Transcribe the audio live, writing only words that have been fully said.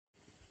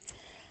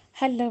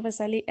Hello,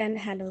 Vasali, and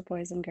hello,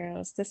 boys and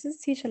girls. This is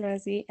Teacher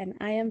Rosie, and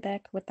I am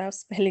back with our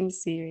spelling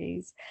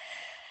series.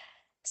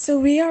 So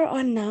we are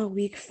on now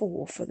week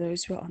 4 for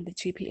those who are on the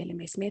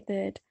GPLMS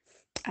method.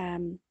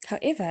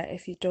 However,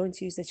 if you don't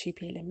use the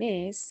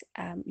GPLMS,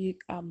 you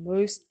are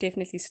most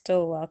definitely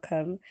still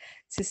welcome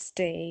to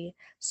stay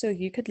so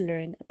you could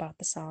learn about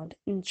the sound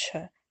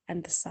nch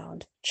and the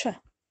sound ch.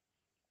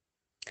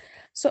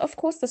 So, of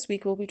course, this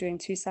week we'll be doing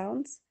two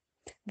sounds,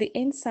 the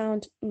N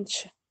sound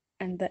nch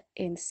and the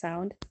N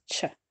sound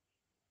ch.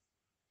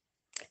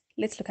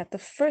 Let's look at the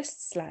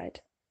first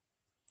slide.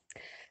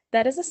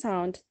 That is a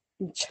sound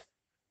ch.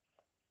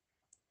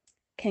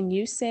 Can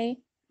you say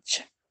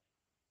ch?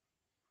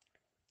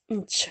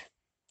 Ch.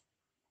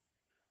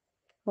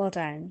 Well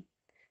done.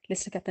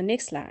 Let's look at the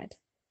next slide.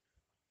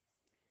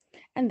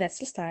 And that's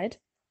the slide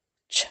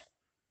ch.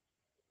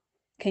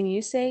 Can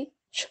you say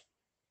ch?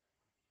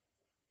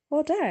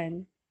 Well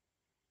done.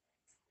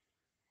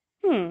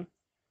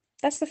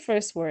 That's the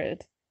first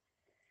word.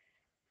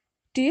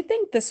 Do you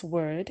think this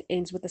word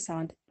ends with the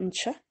sound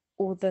nch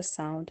or the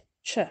sound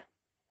ch?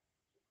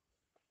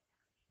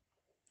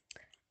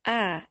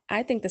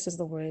 I think this is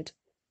the word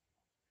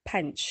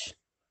punch.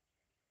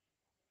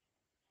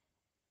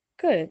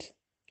 Good.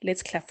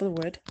 Let's clap for the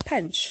word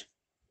punch.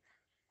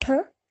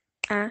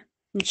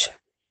 P-A-nch.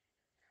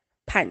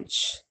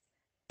 Punch.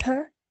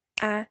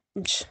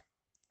 P-A-nch.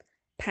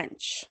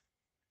 Punch.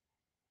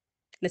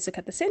 Let's look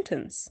at the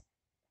sentence.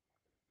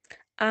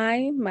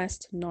 I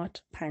must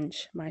not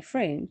punch my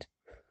friend.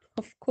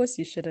 Of course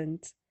you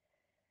shouldn't.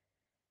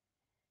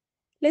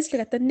 Let's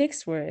look at the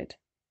next word,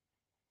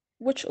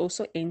 which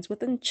also ends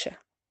with nch.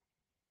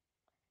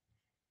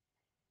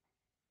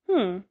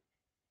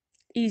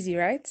 Easy,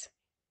 right?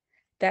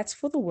 That's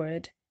for the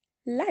word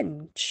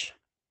lunch.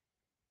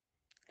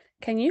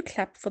 Can you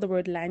clap for the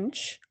word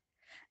lunch?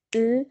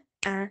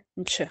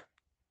 L-a-nch.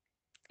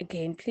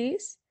 Again,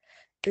 please.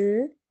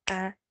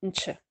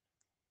 L-a-nch.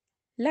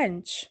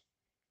 Lunch.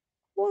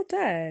 Well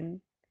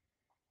done.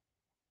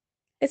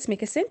 Let's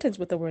make a sentence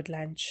with the word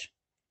lunch.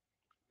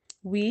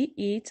 We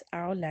eat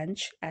our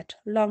lunch at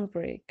long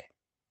break.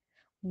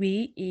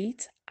 We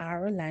eat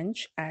our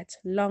lunch at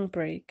long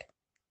break.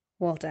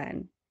 Well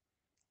done.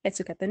 Let's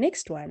look at the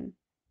next one.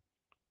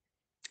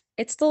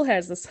 It still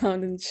has the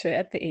sound nch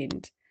at the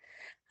end.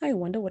 I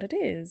wonder what it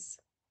is.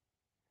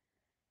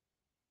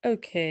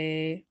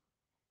 Okay,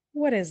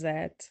 what is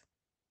that?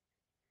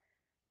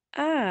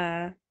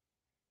 I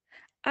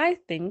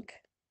think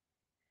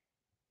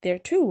there are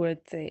two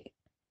words there.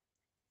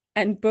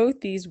 And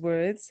both these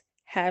words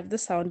have the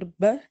sound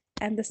b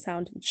and the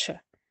sound ch.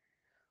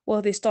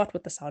 Well, they start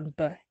with the sound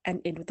b and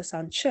end with the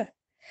sound ch.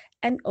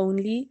 And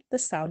only the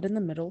sound in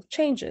the middle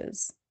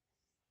changes.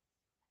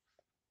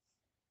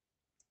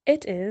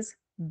 It is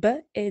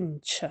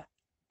bench,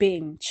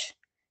 bench,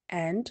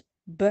 and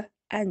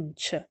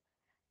bunch,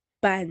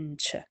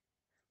 bunch.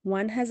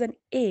 One has an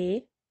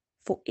e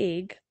for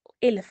egg,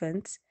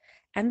 elephant,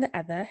 and the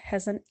other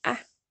has an a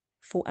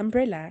for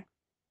umbrella.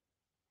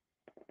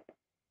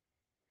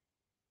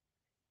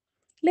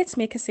 Let's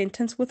make a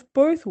sentence with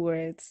both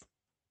words.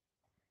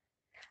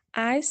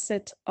 I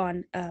sit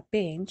on a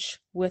bench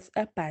with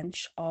a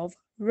bunch of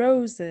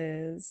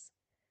roses.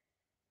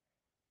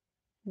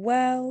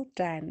 Well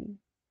done.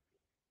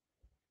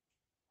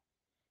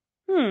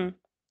 And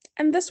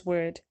this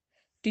word,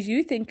 do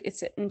you think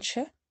it's a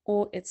nch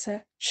or it's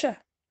a ch?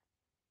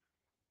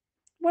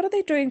 What are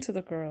they doing to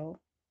the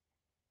girl?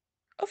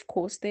 Of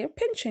course, they are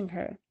pinching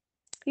her.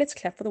 Let's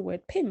clap for the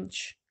word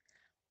pinch.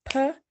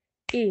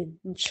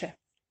 P-inch.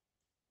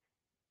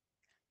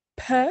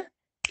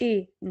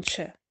 P-inch.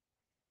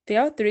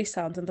 There are three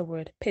sounds in the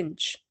word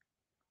pinch.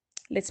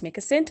 Let's make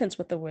a sentence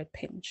with the word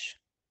pinch.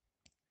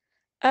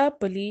 A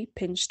bully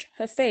pinched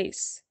her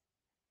face.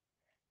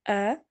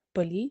 A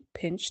bully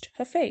pinched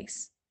her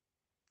face.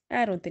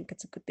 I don't think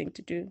it's a good thing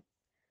to do.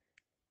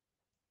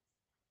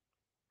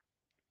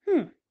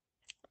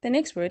 The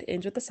next word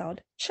ends with the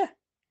sound ch.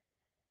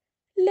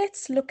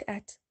 Let's look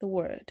at the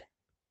word.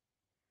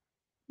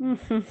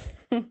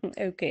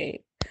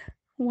 Okay,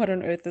 what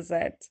on earth is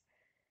that?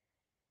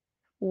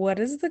 What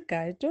is the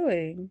guy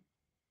doing?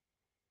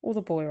 Or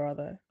the boy,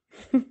 rather.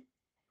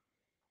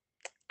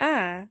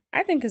 I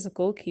think is a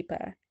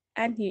goalkeeper,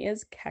 and he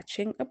is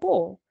catching a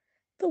ball.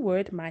 The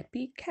word might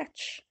be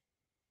catch.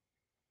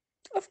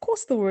 Of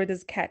course the word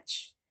is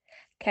catch.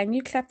 Can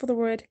you clap for the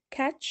word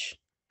catch?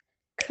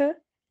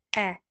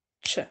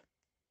 K-a-ch.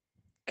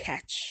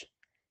 Catch.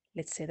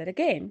 Let's say that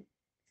again.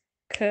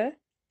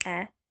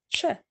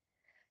 K-a-ch.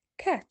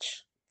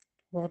 Catch.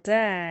 Well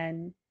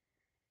done.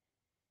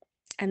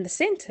 And the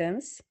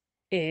sentence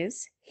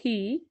is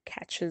he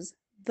catches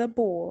the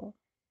ball.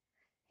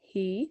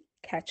 He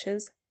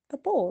catches the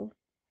ball.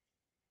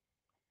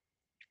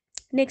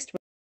 Next word.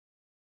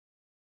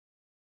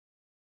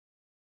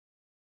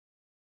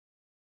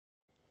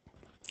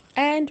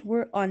 And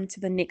we're on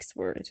to the next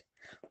word,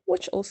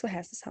 which also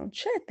has the sound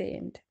ch at the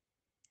end.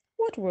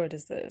 What word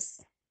is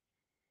this?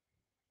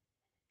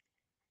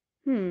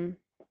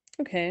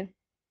 Okay.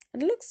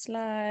 It looks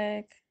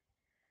like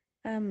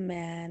A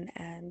man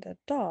and a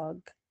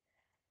dog.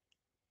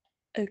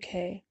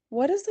 Okay,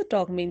 what does the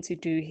dog mean to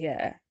do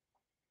here?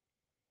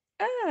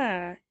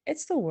 Ah,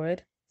 it's the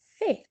word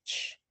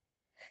fetch.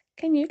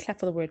 Can you clap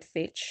for the word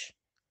fetch?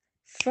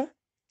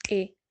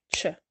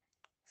 F-E-ch.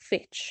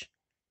 Fetch.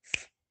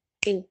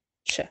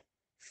 F-E-ch.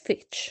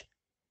 Fetch.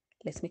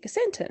 Let's make a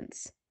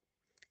sentence.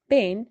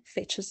 Ben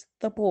fetches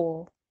the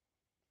ball.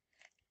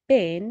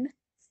 Ben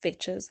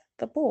fetches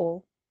the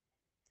ball.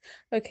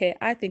 Okay,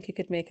 I think you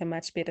could make a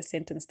much better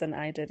sentence than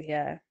I did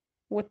here.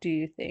 What do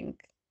you think?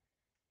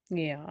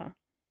 Yeah.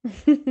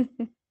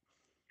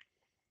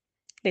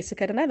 Let's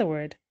look at another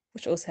word,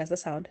 which also has the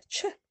sound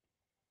ch.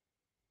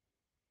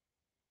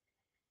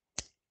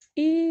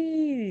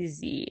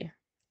 Easy.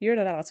 You're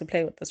not allowed to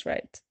play with this,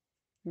 right?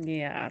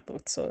 Yeah, I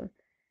thought so.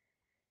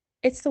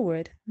 It's the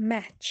word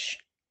match.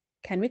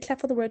 Can we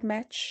clap for the word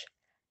match?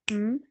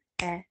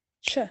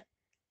 M-A-ch.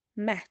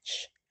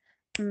 Match.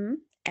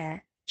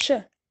 M-A-ch.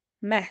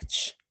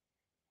 Match.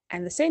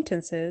 And the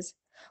sentence is,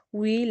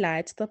 we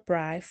light the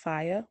braai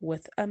fire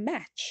with a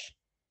match.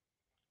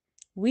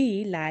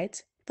 We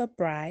light the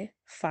braai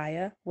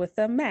fire with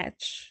a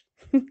match.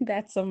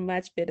 That's a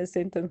much better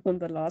sentence than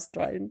the last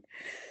one.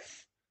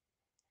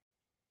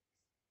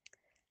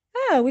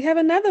 Ah, we have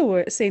another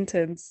word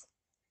sentence.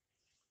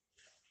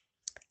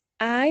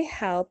 I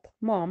help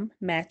mom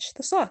match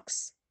the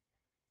socks.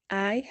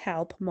 I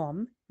help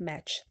mom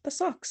match the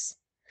socks.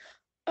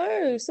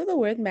 Oh, so the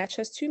word match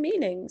has two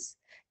meanings.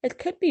 It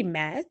could be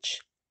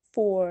match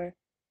for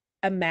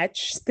a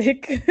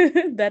matchstick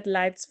that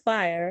lights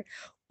fire,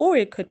 or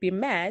it could be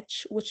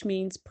match, which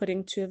means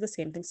putting two of the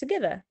same things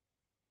together.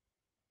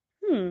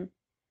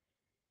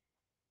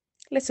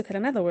 Let's look at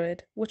another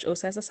word, which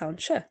also has a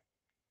sound sh.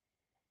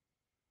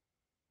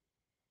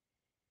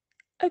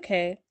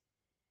 Okay.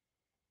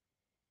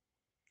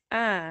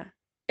 Ah,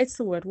 it's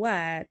the word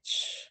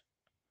watch.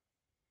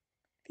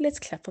 Let's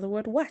clap for the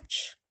word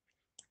watch.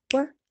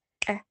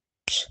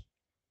 W-A-ch.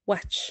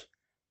 Watch.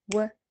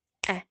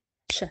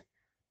 W-A-ch.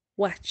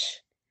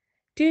 Watch.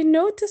 Do you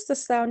notice the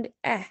sound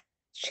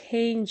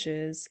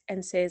changes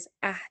and says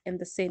in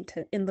the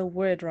sentence, in the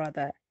word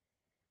rather?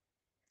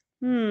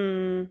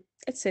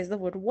 It says the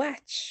word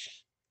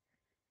watch.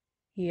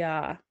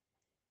 Yeah.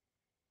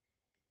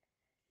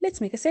 Let's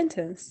make a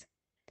sentence.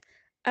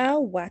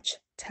 Our watch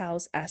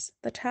tells us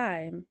the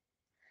time.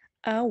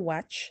 Our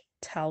watch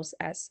tells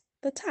us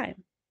the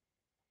time.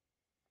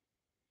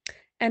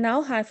 And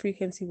our high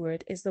frequency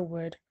word is the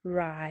word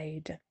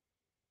ride.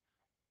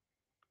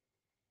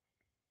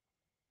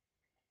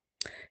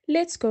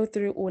 Let's go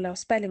through all our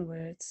spelling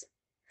words.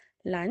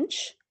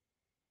 Lunch,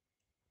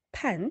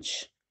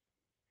 punch,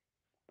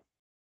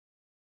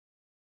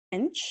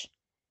 bench,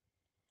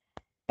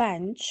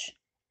 bunch,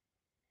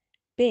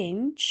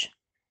 bench,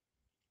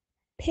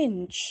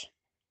 pinch,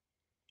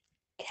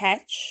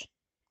 catch,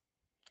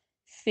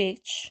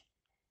 fetch,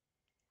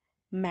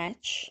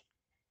 match,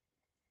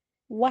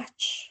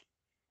 watch,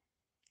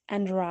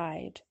 and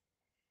ride.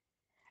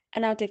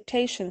 And our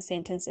dictation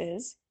sentence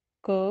is,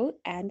 go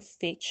and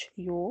fetch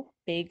your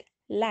big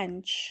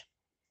lunch.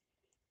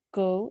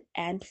 Go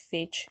and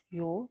fetch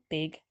your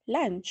big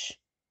lunch.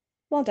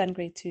 Well done,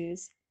 grade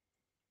twos.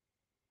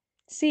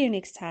 See you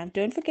next time.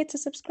 Don't forget to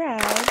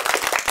subscribe.